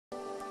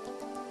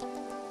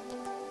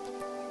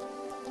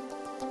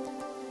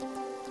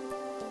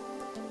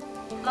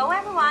Hello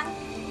everyone,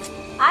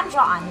 I'm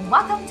John.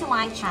 Welcome to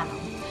my channel.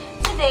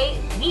 Today,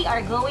 we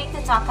are going to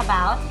talk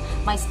about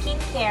my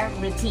skincare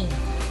routine.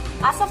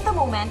 As of the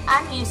moment,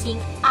 I'm using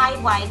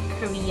iwhite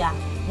Korea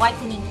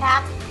Whitening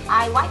Pack,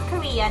 iwhite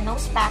Korea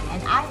Nose Pack,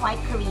 and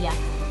iwhite Korea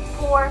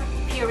Pore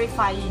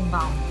Purifying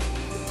Balm.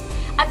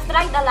 I've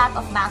tried a lot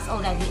of masks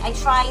already. I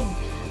tried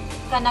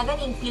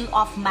kanaganing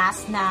peel-off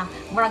mask na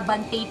murag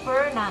band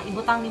paper na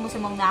ibutang nimo sa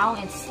mong naong.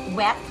 It's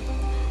wet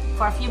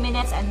for a few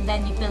minutes and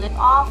then you peel it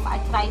off.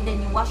 I tried then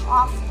you wash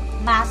off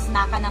mask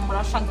na kanang mura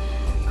siyang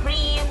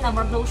cream na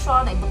murag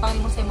lotion na ibutang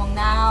nimo sa imong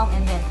naong,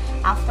 and then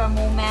after a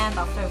moment,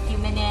 after a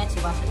few minutes, you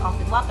wash it off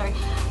with water.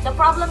 The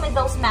problem with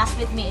those masks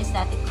with me is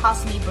that it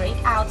caused me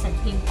breakouts and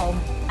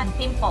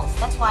pimples.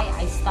 That's why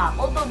I stopped.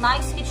 Although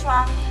nice it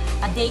siya,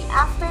 a day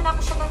after na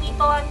ko siya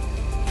gamiton,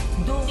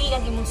 dewy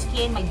ang imong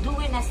skin, may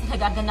dewiness na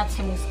nagaganap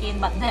sa imong skin,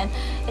 but then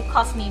it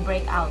caused me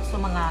breakout. So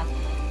mga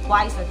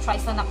twice or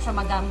thrice na ako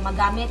siya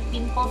magamit,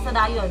 pimples na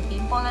dayon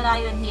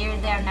here,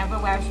 there,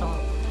 everywhere. So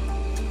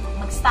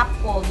mag-stop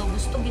ko, though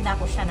gusto gina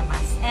ko siya na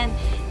mask. And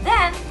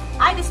then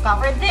I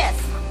discovered this.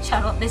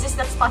 Charot, this is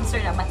not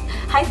sponsored na, but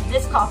I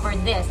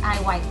discovered this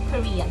iwhite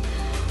Korean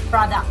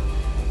product.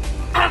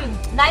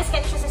 Nice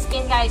kayo siya sa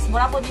skin, guys.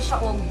 Mura po di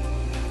siya, o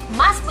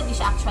mask po di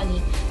siya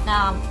actually,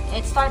 na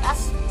it start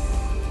as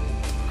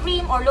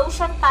cream or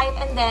lotion type,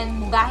 and then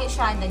mugahi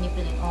siya, and then you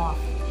peel it off.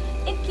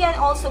 It can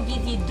also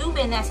give you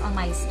dewiness on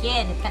my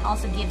skin. It can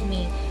also give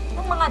me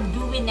yung mga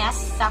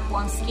dewiness sa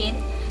kuang skin.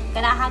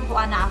 Ganahan ko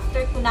na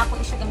after ko na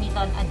ko siya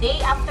gamiton, a day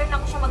after na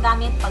ko siya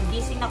magamit,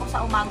 paggising na ko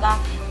sa umaga,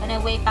 when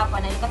I wake up, when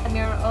I look at the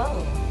mirror,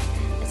 oh,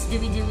 it's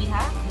dewy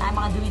ha? Na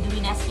mga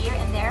dewiness here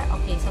and there.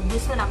 Okay, so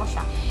gusto na ko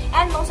siya.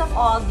 And most of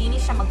all,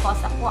 dili siya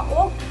mag-cause ako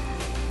o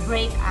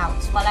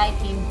breakouts, walay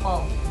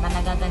pimple na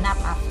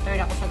nagaganap after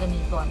na ko siya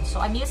gamiton.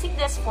 So I'm using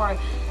this for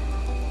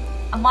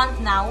a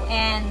month now,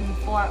 and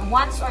for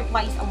once or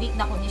twice a week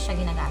na ko niya siya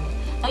ginagamit.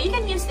 Now, you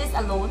can use this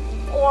alone,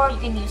 or you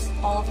can use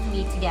all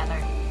three together.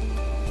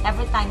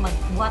 Every time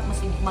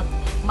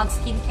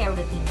mag-skincare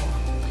routine mo.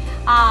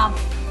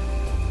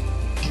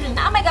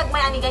 Na may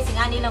gagmay ani guys,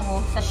 ingani lang mo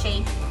sa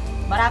shade.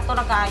 Barato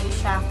na kayo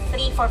siya.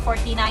 3 for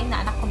 49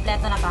 na anak,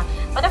 kompleto na ka.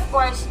 But of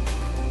course,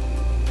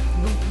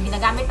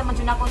 ginagamit naman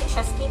dyan ako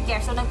niya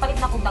skincare. So,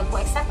 nagpalit na kong dagpo.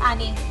 Except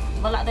ani,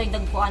 wala daw yung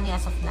dagpo ani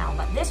as of now.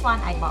 But this one,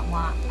 I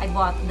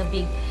bought the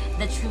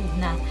tube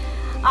na.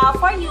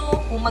 For you,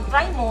 kung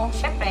mag-try mo,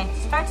 syempre,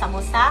 start sa mo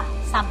sa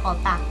sample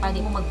pack para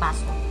di mo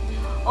magbaso.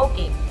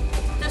 Okay.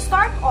 To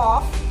start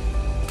off,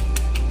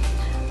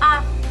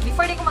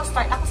 before di ko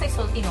mag-start, ako sa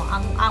isulti, no,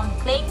 ang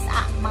claims,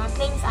 mga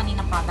claims ani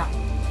na product.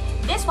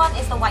 This one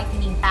is the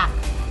whitening pack.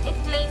 It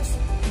claims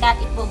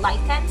that it will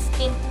lighten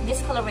skin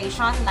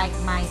discoloration like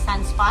my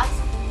sunspots.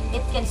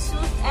 It can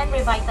soothe and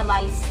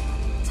revitalize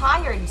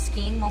tired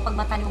skin, mo pag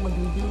mata mo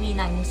maduduwi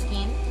na yung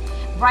skin.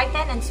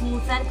 Brighten and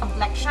smoothen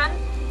complexion.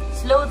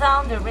 Slow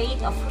down the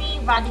rate of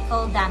free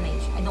radical damage.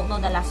 I don't know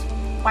the last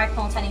part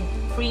kung saan yung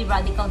free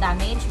radical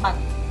damage, but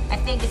I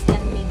think it's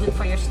gonna be good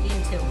for your skin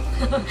too.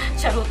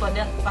 Charot ko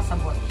din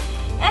kasabot.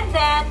 And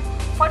then,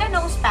 for the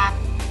nose pack,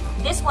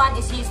 this one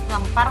is used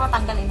para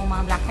matanggal yung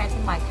mga blackheads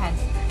and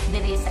whiteheads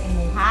diri sa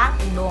imuha,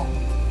 ilong.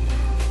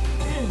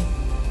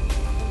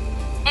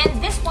 And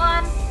this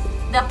one,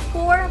 the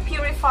Pore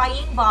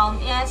Purifying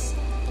Balm, is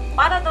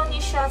para daw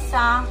niya siya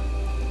sa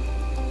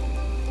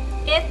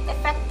it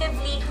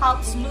effectively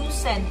helps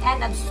loosen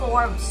and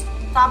absorbs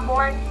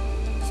stubborn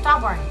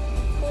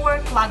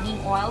pore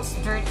clogging oils,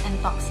 dirt, and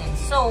toxins.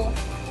 So,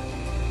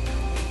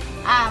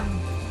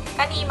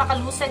 kani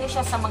makalusan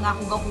niya siya sa mga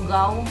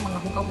hugaw-hugaw,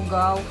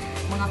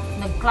 mga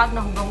nag-clog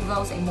na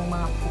hugaw-hugaw sa imong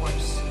mga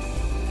pores.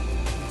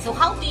 So,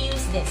 how to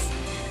use this?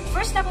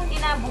 First na kung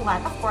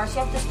ginabuhat, of course,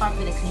 you have to start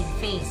with a clean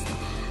face.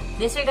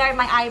 Disregard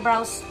my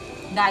eyebrows,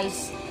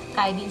 guys.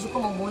 Kaya di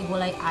ko mabuhay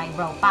walay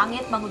eyebrow.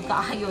 Pangit, magod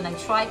kaayo.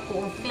 Nag-try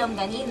ko film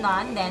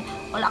ganinan, then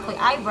wala ko'y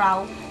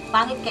eyebrow.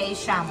 Pangit kayo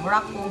siya.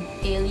 Mura ko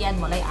alien,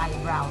 walay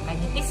eyebrow.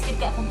 Kaya nipiskit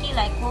kaya kung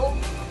kilay ko,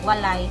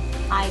 walay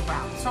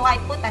eyebrow. So, I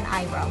put an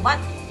eyebrow. But,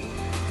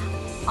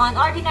 on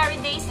ordinary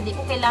days, hindi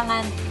ko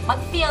kailangan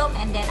mag-film,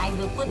 and then I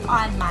will put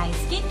on my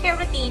skincare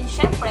routine.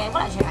 Syempre,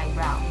 wala siya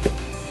eyebrow.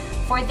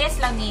 For this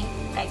lang ni,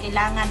 kaya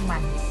kailangan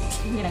man.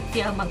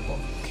 Nag-film ko.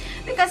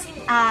 Because,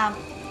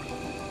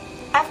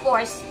 of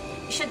course,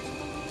 you should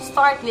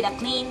start with a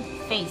clean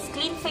face.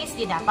 Clean face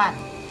din dapat.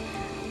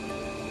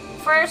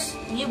 First,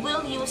 you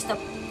will use the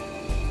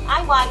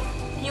iwhite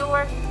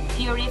Pure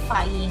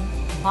Purifying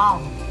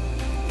Balm.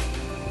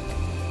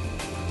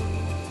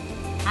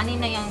 Ano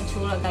na yung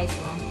tsura, guys?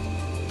 Oh.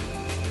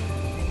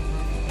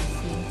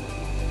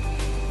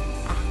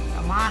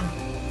 Come on.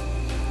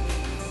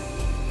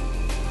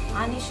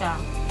 Ano siya?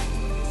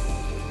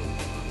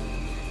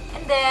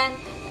 And then,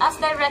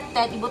 as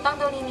directed, ibutang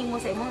daw nini mo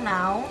sa imong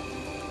now.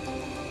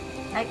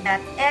 Like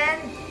that. And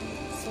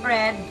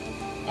spread.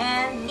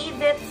 And leave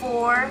it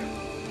for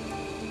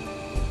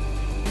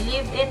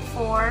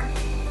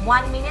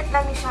 1 minute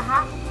lang siya,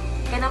 ha?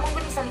 Kaya naman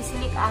ba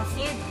salicylic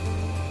acid?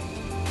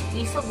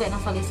 Isog ba ng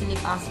salicylic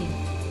acid?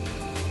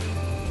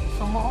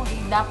 So, mo,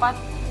 dapat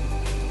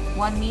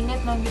 1 minute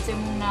lang dito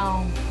mo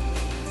now.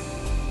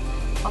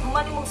 Pag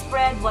humani mong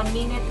spread, 1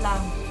 minute lang.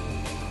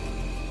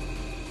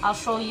 I'll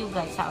show you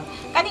guys how.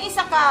 Kani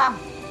isa ka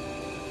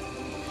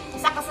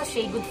sa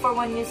shade, good for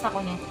 1 use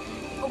ako niya.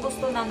 Kung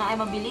gusto na ay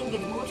mabiling,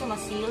 hindi ko siya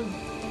ma-sealed.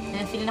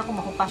 Then, feeling ako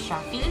makupas siya.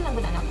 Feeling lang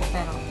gano'n ako,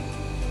 pero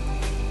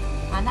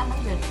anak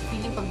lang dyan.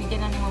 Feeling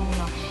pagbigyan na ni mo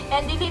muna.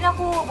 And, dili na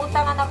ko,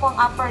 butangan ako ang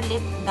upper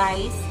lip,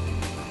 guys.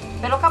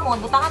 Pero come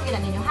on, butangan din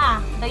na ninyo, ha?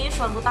 The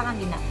usual, butangan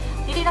din na.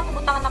 Dili na ko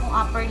butangan akong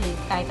upper lip.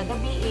 Kahit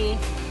kagabi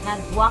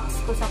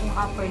nag-wax ko sa akong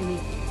upper lip.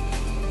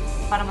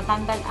 Para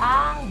matanggal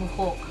ang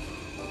buhok.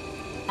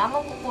 Tama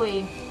ko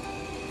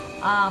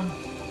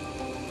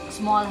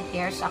small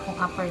hairs akong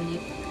upper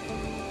lip.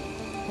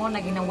 Na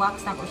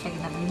gina-wax na ko siya,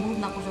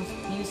 gina-remove na ko siya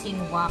using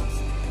wax.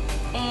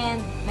 And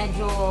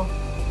medyo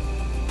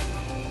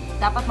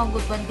dapat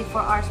mag-good 24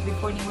 hours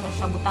before ni mo na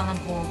siya butangan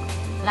o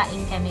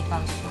laing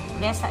chemicals. So,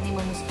 lesa ni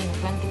mo mo skin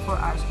 24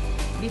 hours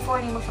before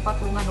ni mo siya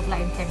patungan o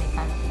laing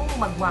chemical. Kung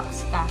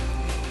mag-wax ka.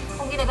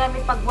 Kung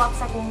ginagamit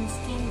pag-wax akong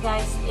skin,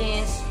 guys,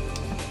 is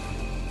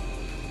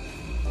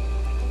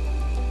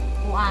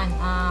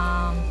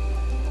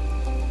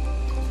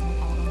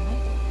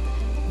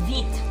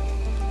Vit.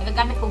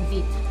 Nagagamit kong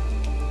Vit.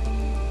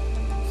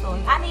 So,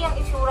 ano yung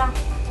itsura?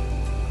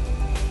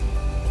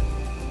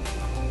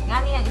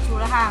 Ano yung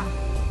itsura, ha?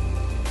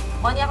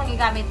 Ano yung akong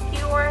gagamit?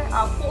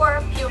 Pore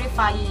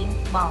Purifying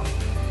Balm.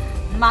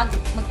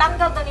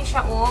 Magtanggal daw niya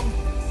siya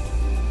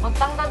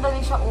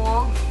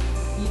og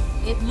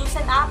it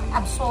loosen up,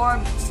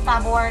 absorb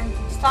stubborn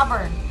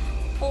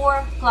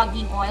pore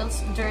clogging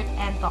oils, dirt,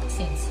 and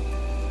toxins.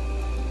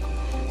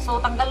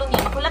 So, tanggalon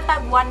niya. Makulat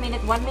tag 1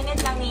 minute. 1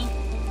 minute lang ni.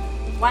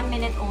 1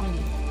 minute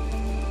only.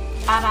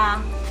 Para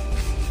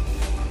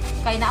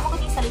kaya na mo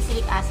kuning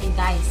salicylic acid,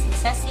 guys. It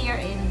says here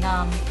in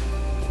sa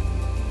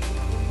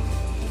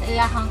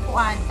iyahang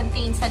kuan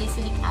contains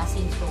salicylic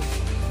acid. So,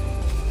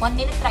 1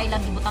 minute try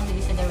lang ibutang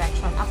dili sa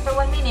direction. After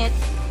 1 minute,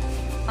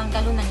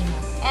 tanggalon na nimo.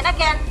 And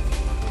again,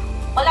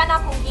 wala na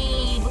akong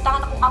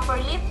ibutangan akong upper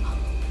lip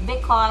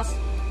because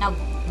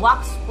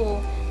nag-wax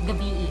ko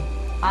gabi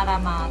para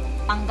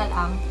matanggal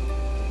ang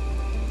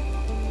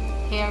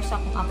hair sa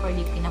akong upper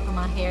lip. Pinaka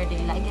mga hair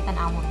dili laing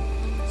gitan-awon.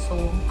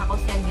 So,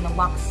 ako siya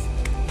gina-wax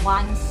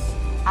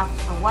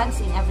once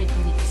in every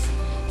 2 weeks.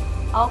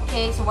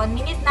 Okay, so 1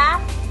 minute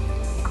na.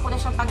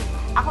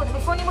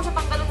 Before ni mo siya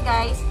tanggalon,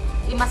 guys,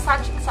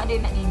 i-massage sa din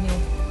na ninyo.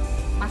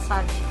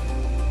 Massage.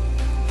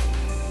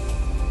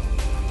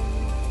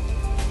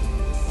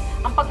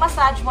 Ang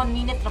pag-massage, 1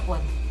 minute ra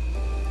po.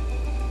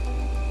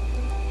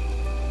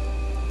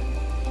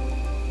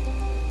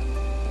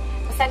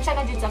 Pasensya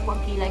na dyan sa akong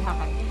kilay, ha?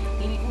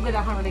 Hindi ko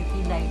ganahan rin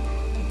kilay.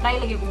 I-try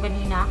lagi ko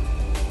ganina.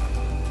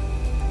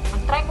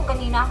 Mag-try ko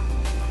ganina.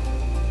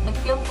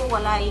 Nag-film ko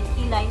walay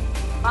kilay.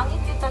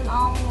 Pangit yung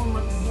tanaw mo,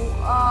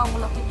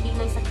 wala ko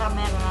kilay sa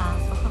camera.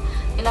 So,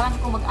 kailangan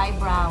ko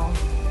mag-eyebrow.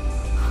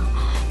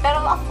 Pero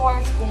of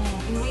course, kung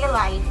in real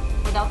life,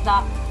 without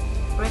the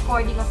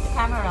recording of the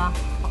camera,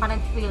 baka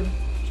nag-film.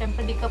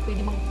 Siyempre, di ka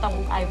pwede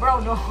magtabog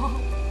eyebrow, no?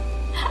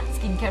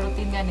 Skincare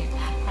routine ganit.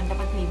 Ang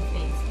dapat clean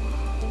face.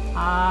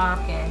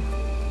 Okay.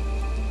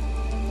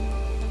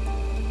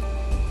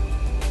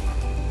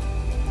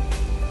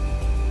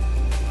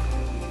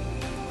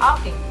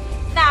 Okay.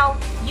 Now,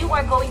 you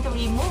are going to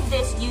remove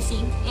this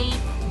using a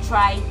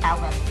dry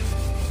towel.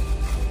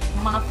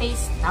 Yung mga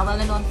face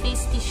towel na noon,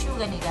 face tissue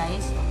gani,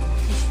 guys.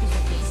 Tissue sa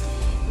face.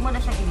 Yung mo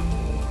na siya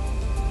i-remove.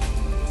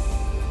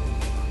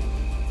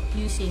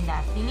 Using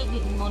that. Dili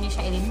mo ni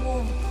siya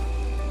i-remove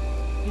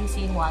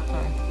using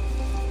water.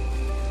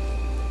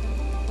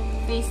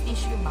 Face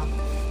tissue ba?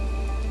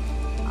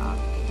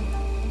 Okay.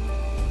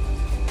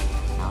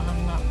 Now, lang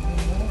na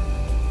remove.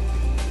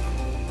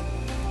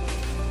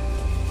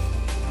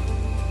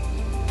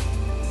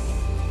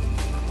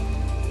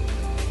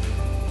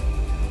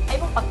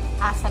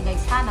 Pag-asa,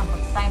 guys, ha, nang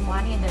pag-try mo,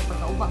 ano yun, dahil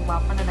pagkaubang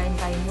wapa na dahil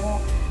tayo mo,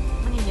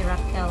 manin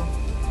miracle,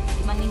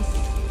 manin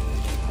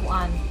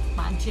kuan,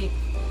 magic,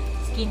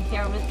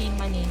 skincare routine,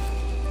 manin.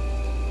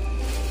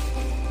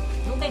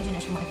 Lugay dyan na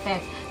siya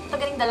ma-effect. Ito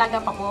galing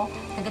dalaga pa ko,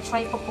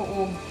 nag-try ko po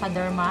og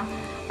pa-derma.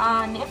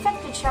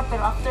 Na-effected siya,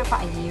 pero after pa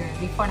a year,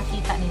 before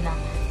nakita nila.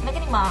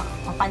 Nagaling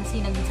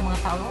mapansin na din sa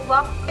mga tao, oh,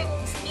 wapa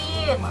yung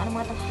skin,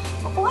 mga tao.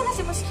 Mapuha na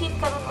si mo skin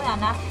karon o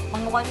yan, ha,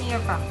 mga 1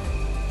 year pa.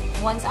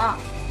 Once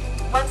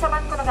a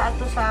month ko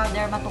nag-aagto sa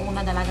derma itong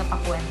una dalaga pa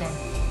ko, and then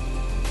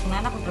kung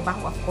na akong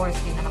trabaho, of course,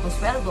 din na akong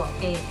sweldo,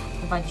 okay,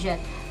 budget.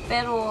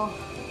 Pero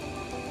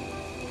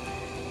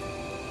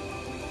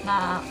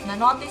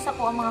na-notice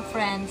ako ang mga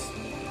friends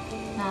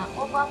na,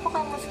 oh, wapo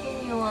kayo mo skin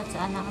yun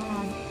sa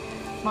anahan.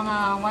 Mga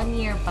 1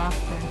 year pa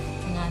after.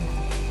 Nga na.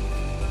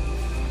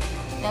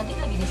 Lagi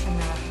niya siya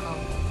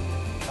miracle.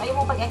 So, ayaw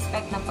mo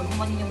pag-expect na pag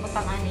humanin yung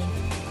butangan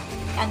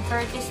and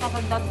Curtis na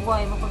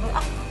pagdagboy mo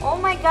oh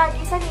my god,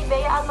 isa ni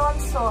Bea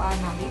Alonso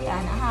dili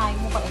ha,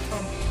 mo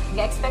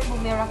ga-expect mo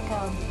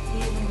miracle,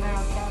 hindi mo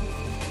miracle.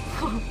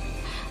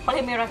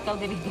 Wala miracle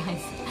dili,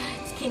 guys.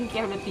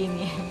 Skincare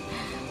routine yan.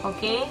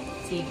 Okay,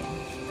 sige.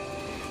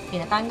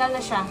 Okay, natanggal na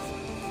siya.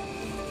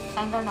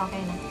 Tanggal na, okay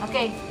na.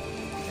 Okay,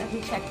 let me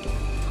check.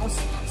 Oh,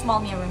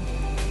 small mirror.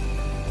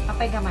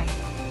 Kapay gamay.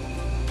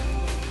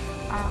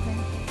 Okay.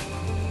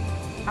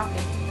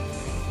 Okay.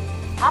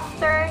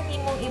 After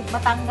imong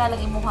matanggal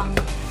ang imuhang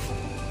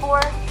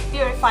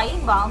purifying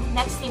balm,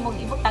 next imong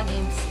ibutang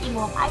is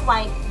imong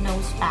iwhite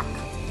nose pack.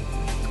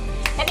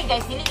 Kani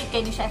guys, dili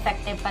kay ni siya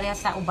effective pareha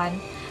sa uban.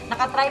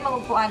 Nakatry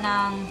magpuan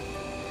ng,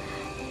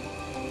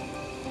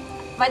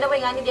 by the way,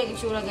 nga ni diag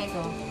itsura guys,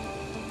 oh.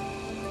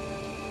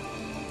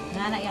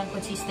 Nga na yung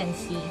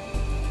consistency.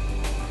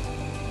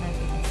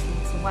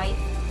 It's white.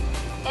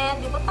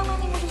 And ibutang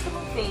na mo siya sa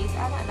mong face,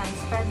 ana lang,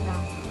 spread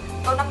lang.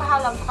 So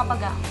nakahalang sa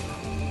kabaga.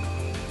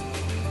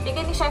 Di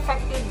kay ni siya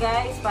effective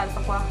guys, para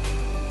sa kwa.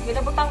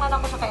 Ginabutang na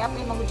ako siya kay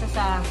apil magud siya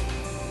sa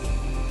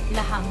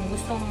lahang.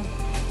 Gustong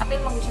apil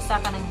magud siya sa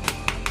kanang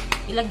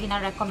ilang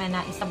gina-recommend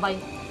na isabay.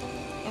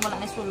 Eh wala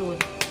na sulod.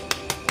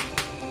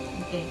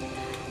 Okay.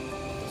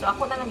 So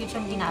ako na lang gid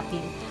siyang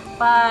ginapil.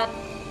 But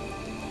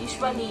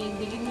usually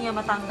dili niya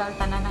matanggal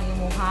tanan ng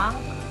imuhang.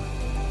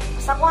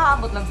 Sa kuha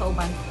abot lang sa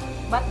uban.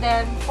 But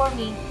then for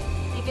me,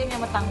 di kay niya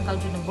matanggal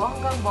jud ng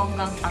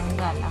bonggang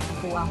tanggal ang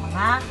kuha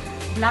mga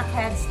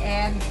blackheads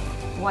and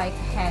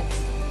whiteheads.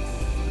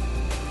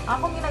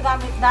 Ako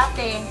ginagamit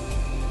dati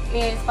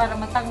is para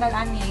matanggal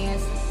anis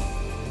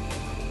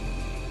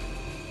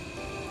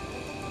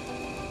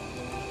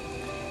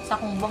sa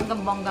kung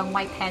bonggang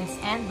whiteheads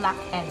and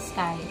blackheads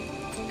kay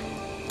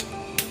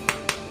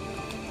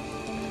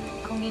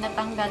akong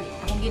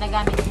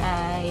ginagamit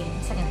ay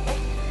sa ganito.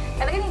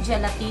 Talaga yung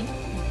gelatin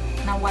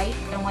na white,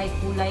 yung white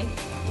kulay,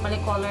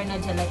 color na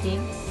gelatin.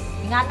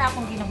 Nga na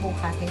akong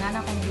ginabuhat, nga na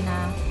akong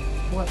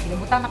ginabuhat.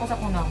 Ginabutan ako sa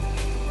kunaw.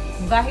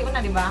 Gahi na,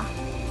 di ba?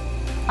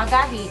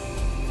 Pagahi,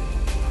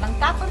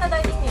 langkato na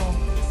dahil ninyo.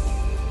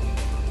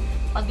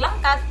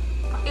 Paglangkat,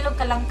 kapilog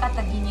ka langkat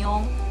ang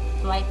inyong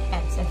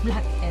whiteheads and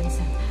blackheads.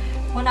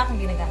 Muna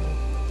akong ginagamit.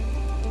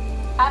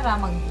 Para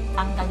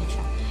magtanggal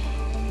siya.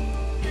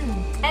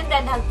 And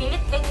then,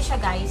 pilit kayo siya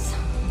guys.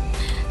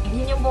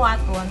 Hindi nyo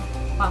buhaton.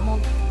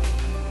 Mag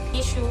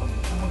tissue,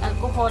 mag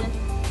alcohol,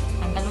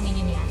 tanggalon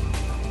ninyo niya.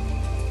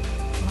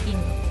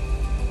 Makinyo.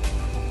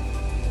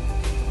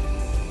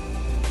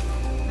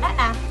 Wala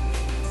na.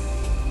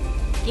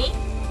 Okay?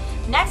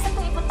 Next na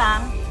itong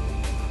ibutang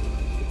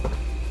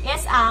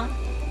is ang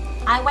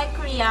iwhite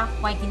Korea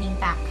Whitening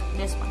Pack.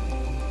 This one.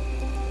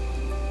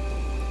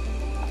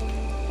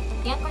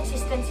 Yan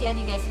consistency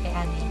ani guys kay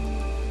ani.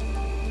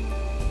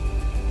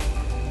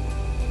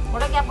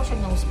 Mura kaya po siya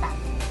nose pack.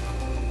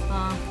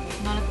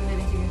 Nalat ko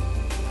din siya.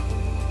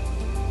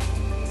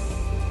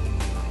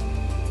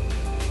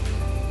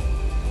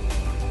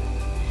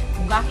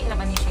 Mugahi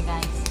laban niya siya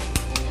guys.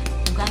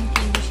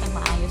 Ganking na siya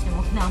maayos na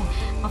mo na.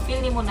 Ma-feel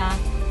ni mo na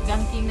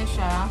ganking na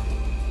siya.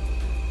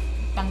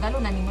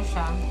 Tanggalo na ni mo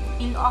siya.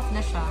 Peel off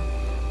na siya.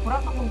 Mura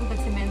pa kung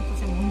butag semento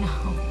sa muna.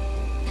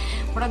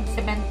 Mura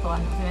semento.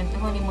 Semento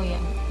ho ni mo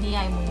yan.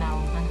 Niya yung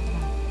muna.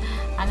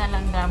 Ana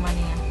lang drama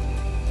niya.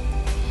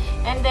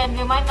 And then,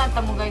 remind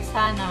natin mo guys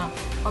sana,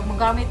 pag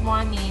magamit mo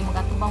ani,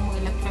 magatubang mo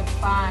electric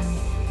fan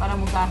para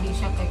magahi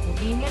siya kay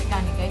init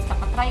gani guys.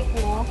 Nakatry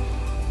ko.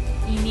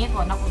 Init.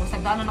 Wala ko.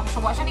 Sagdanan ako sa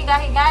wa siya ni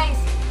gahi guys.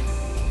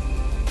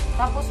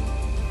 Tapos,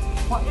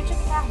 wala siya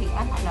ni gahi.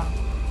 Ano lang.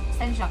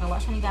 Send siya, kaya wala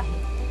siya ni gahi.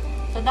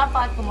 So,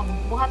 dapat, kung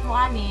magbuhat mo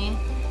ani,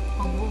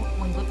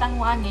 magbutang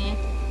mo ani,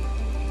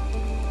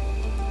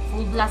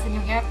 full blast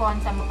yung aircon,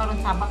 sa makaroon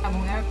sabak ka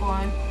mong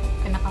aircon,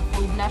 kaya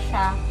naka-full blast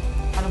siya,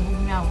 para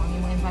bugnaw ang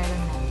imong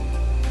environment.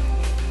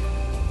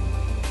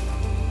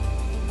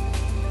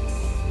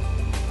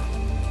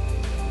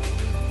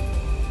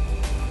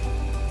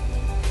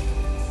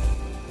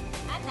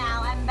 And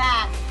now, I'm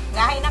back.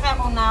 Gahi na kayo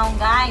kung naong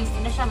guys.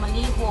 Hindi na siya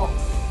maliho.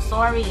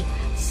 Sorry.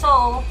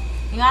 So,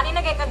 yung ani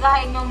na kayo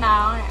kagahin nyo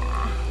na,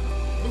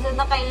 this is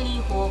na kayo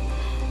liho.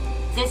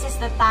 This is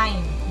the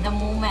time, the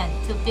moment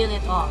to peel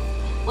it off.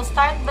 We'll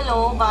start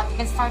below, but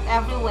you can start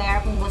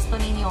everywhere kung gusto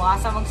ninyo.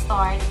 Asa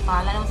mag-start,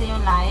 pahala naman sa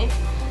inyong live.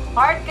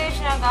 Hard kayo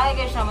siya, gahi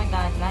kayo siya. Oh my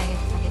God, gahi kayo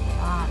siya. Sakit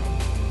na.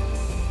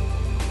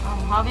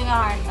 I'm having a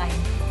hard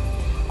time.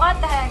 What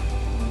the heck?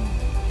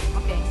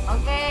 Okay.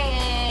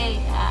 Okay.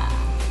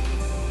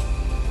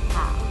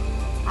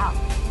 Out.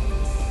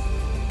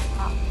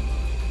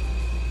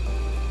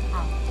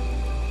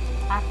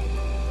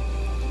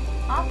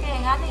 Okay,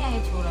 nga na yung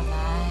itsura,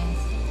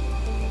 guys.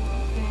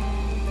 Okay.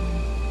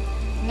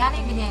 Nga na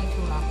yung ganyan yung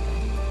itsura.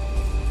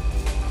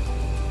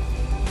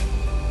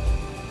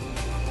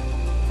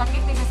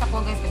 Sakit din siya sa ko,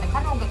 guys.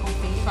 Nagkanong kong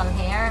facial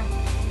hair.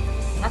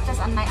 Not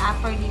just on my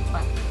upper lip,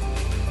 but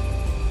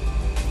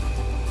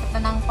sa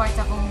tanang part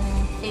sa kong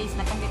face,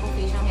 nagkanong kong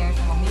facial hair.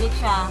 So, mamilit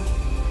siya.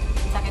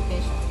 Sakit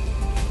din siya.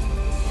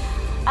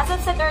 As I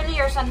said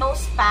earlier, sa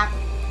nose pack,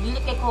 dili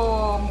kay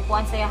ko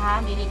mukuan sa ha,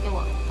 dili kay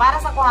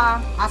para sa ko ha,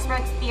 as per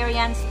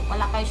experience,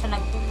 wala kayo siya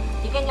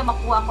di kayo niya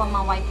makuha ko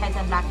mga whiteheads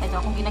and blackheads. So,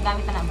 akong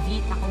ginagamit na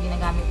beat, akong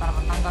ginagamit para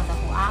matanggal sa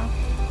kuang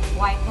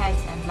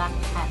whiteheads and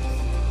blackheads.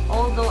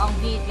 Although, ang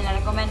beat,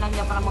 gina-recommend lang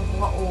niya para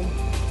magkuha o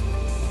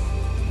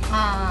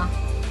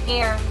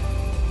hair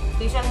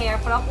facial hair.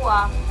 Pero ako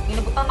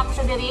ginabutan na ko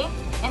siya diri.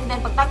 And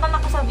then, pagtanggal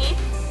na ko sa V,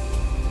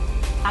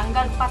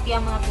 tanggal pati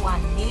ang mga tuwan.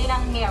 Dili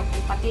lang hair,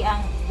 pati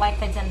ang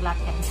whiteheads and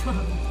blackheads.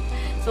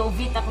 So,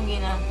 V akong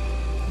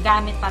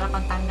ginagamit para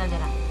pagtanggal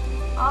nila.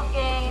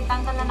 Okay,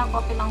 tanggal na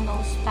ako pilang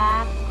nose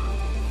pack.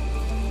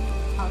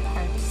 Oh, it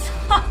hurts.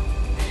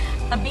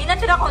 Tabi na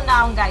siya ako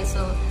naong, guys.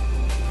 So,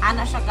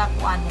 ana siya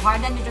kakuan.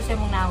 Harden dito siya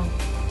mong naong.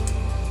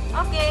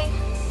 Okay.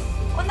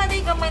 Kung na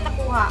day gamay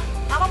nakuha,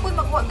 naman po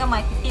magkuha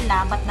gamay,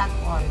 pipila, but not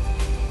all.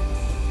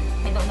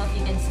 I don't know if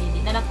you can see.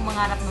 Di na lang kung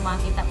mangarap na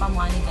makita pa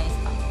mo ni guys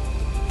pa.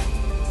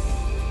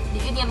 Di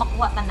yun niya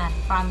makuha tanan,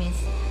 promise.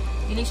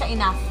 Hindi siya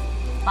enough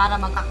para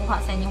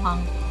magkakuha sa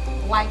inyong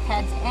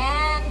whiteheads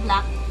and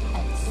blackheads.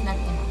 Not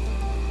enough.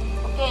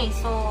 Okay,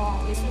 so,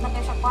 gusto na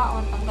kayo siya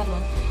kwaon,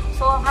 tanggalon.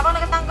 So, habang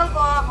nagatanggal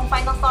ko, kung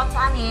final thoughts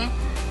ani,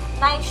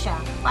 nice siya.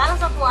 Para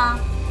sa kuha,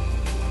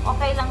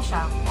 okay lang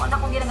siya. Kung ano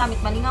akong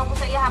ginagamit, malingaw ko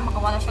sa iya,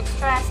 makawala siya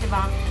stress,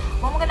 diba?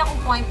 Kung maganda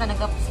akong point na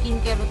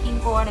nag-skincare routine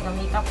ko,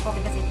 nag-makeup ko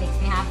because it makes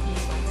me happy.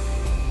 So,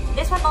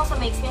 this one also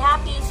makes me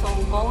happy, so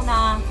go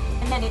na.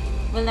 And then it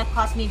will not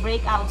cause me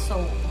breakout,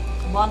 so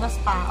bonus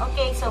pa.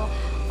 Okay, so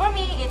for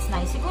me, it's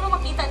nice. Siguro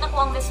makita na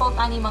ko ang result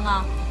ani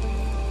mga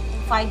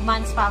 5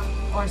 months pa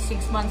or 6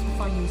 months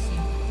before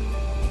using.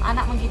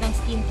 Anak magiging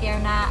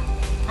skincare na,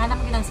 anak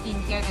magiging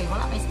skincare kayo.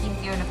 Wala may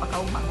skincare na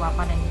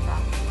pagkaumagwapa na nita.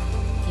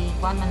 Okay,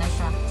 kuhan man na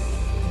siya.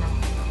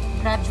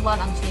 Gradual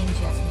ang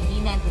changes. May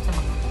hina ito sa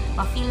mga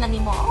ma-feel na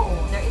ni mo, oh,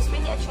 there is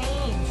really a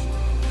change.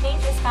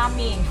 Change is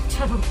coming.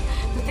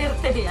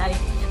 Duterte di ay.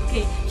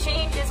 Okay,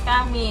 change is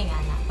coming.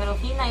 Anak. Pero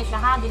hinay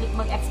siya ha, dili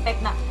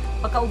mag-expect na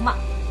pagkaugma.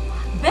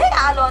 Be,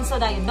 Alonso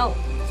na yun. No,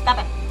 stop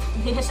it.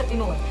 Hindi na siya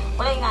tinuod.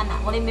 Wala yung anak,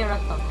 wala yung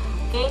miracle.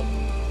 Okay?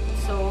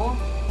 So,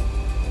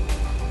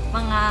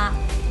 mga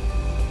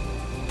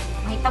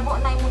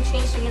mahitabo na yung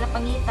change na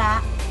ginapangita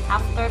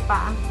after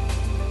pa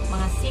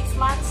mga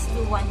 6 months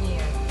to 1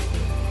 year.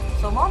 Okay.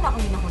 So, mo na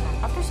akong ginahunan.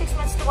 After 6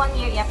 months to 1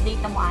 year,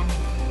 i-update na mo ani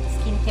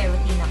skincare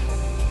routine ako.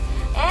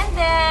 And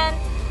then,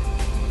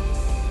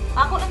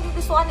 ako lang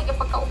gustuhan ni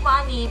kapag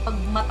kaugma ni, pag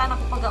mata na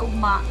ko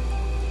pag-augma,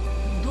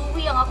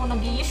 dewy ang ako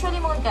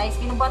usually mga guys,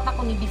 kinubat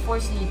ako ni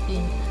before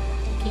sleeping.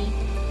 Okay?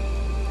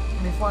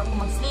 Before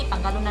ako mag-sleep,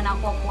 tanggalon na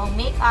ako ang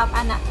makeup,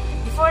 ana.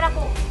 Before na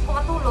ako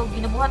matulog,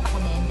 ginabuhat ako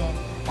ni and then.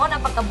 O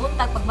na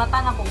pagkabuntag, pag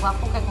mata na ko,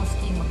 gwapo kay kong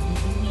skin,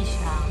 mag-dewy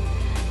siya.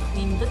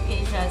 Nindot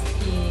kay siya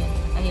skin.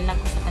 Kahila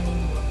ko sa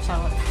kanino.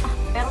 Charot.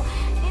 Pero,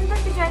 nindot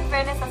siya in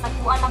fairness, sa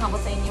kuha lang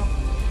abot sa inyo.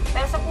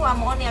 Pero sa kuha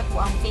mo, niya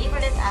ko ang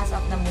favorite as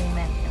of the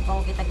moment. Yung pa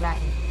ko kitaglain.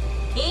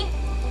 Okay?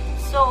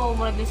 So,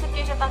 mula bisot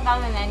kayo siya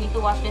tanggal na I need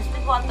to wash this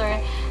with water.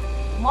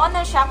 Mo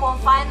na siya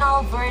kung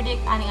final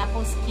verdict aning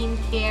akong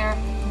skincare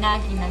na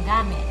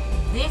ginagamit.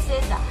 This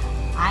is the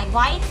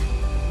iwhite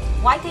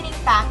whitening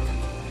pack.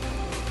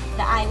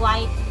 The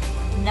iwhite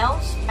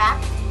nose pack.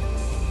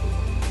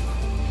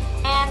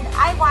 And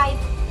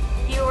iwhite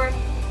pure,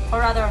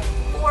 or rather,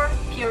 pore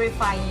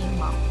purifying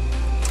mop.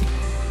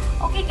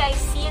 Okay guys,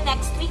 see you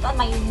next week on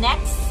my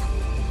next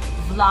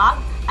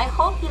vlog. I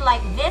hope you like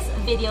this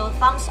video.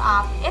 Thumbs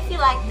up if you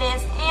like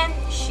this and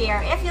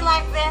share if you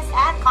like this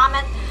and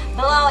comment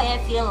below if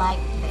you like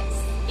this.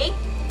 Okay?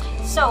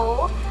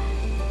 So,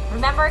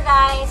 remember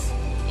guys,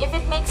 if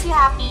it makes you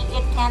happy,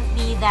 it can't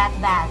be that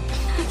bad.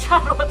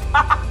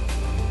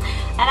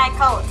 And I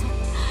quote,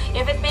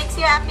 if it makes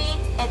you happy,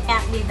 it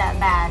can't be that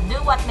bad.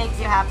 Do what makes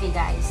you happy,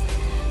 guys.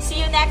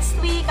 See you next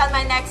week on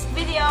my next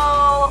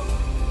video.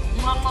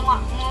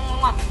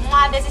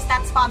 This is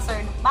not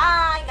sponsored.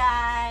 Bye,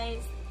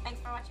 guys.